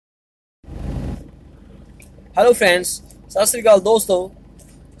Hello friends, Sat Sri Akal dosto.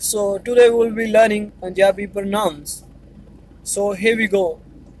 So today we will be learning Punjabi pronouns. So here we go.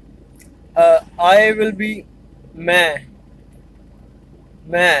 I will be मैं,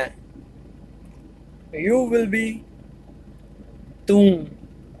 मैं. You will be तुम.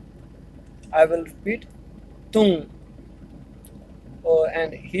 I will repeat तुम.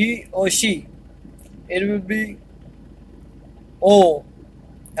 And he or she. It will be O.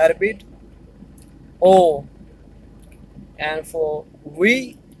 I repeat O. And for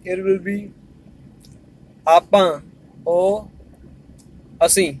we, it will be appa or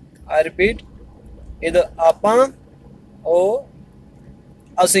asee. I repeat, either appa or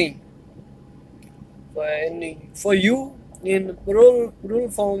asee. For you, in plural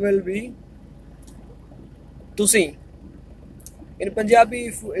form will be tusi. In Punjabi,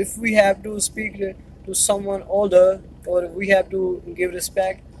 if we have to speak to someone older or we have to give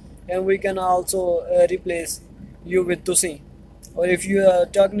respect, and we can also replace you with tusi. Or if you are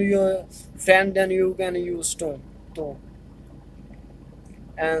talking to your friend, then you can use to.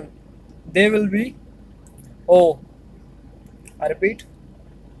 And they will be O. I repeat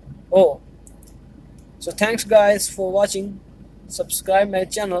O. So thanks guys for watching. Subscribe my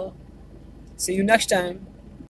channel. See you next time.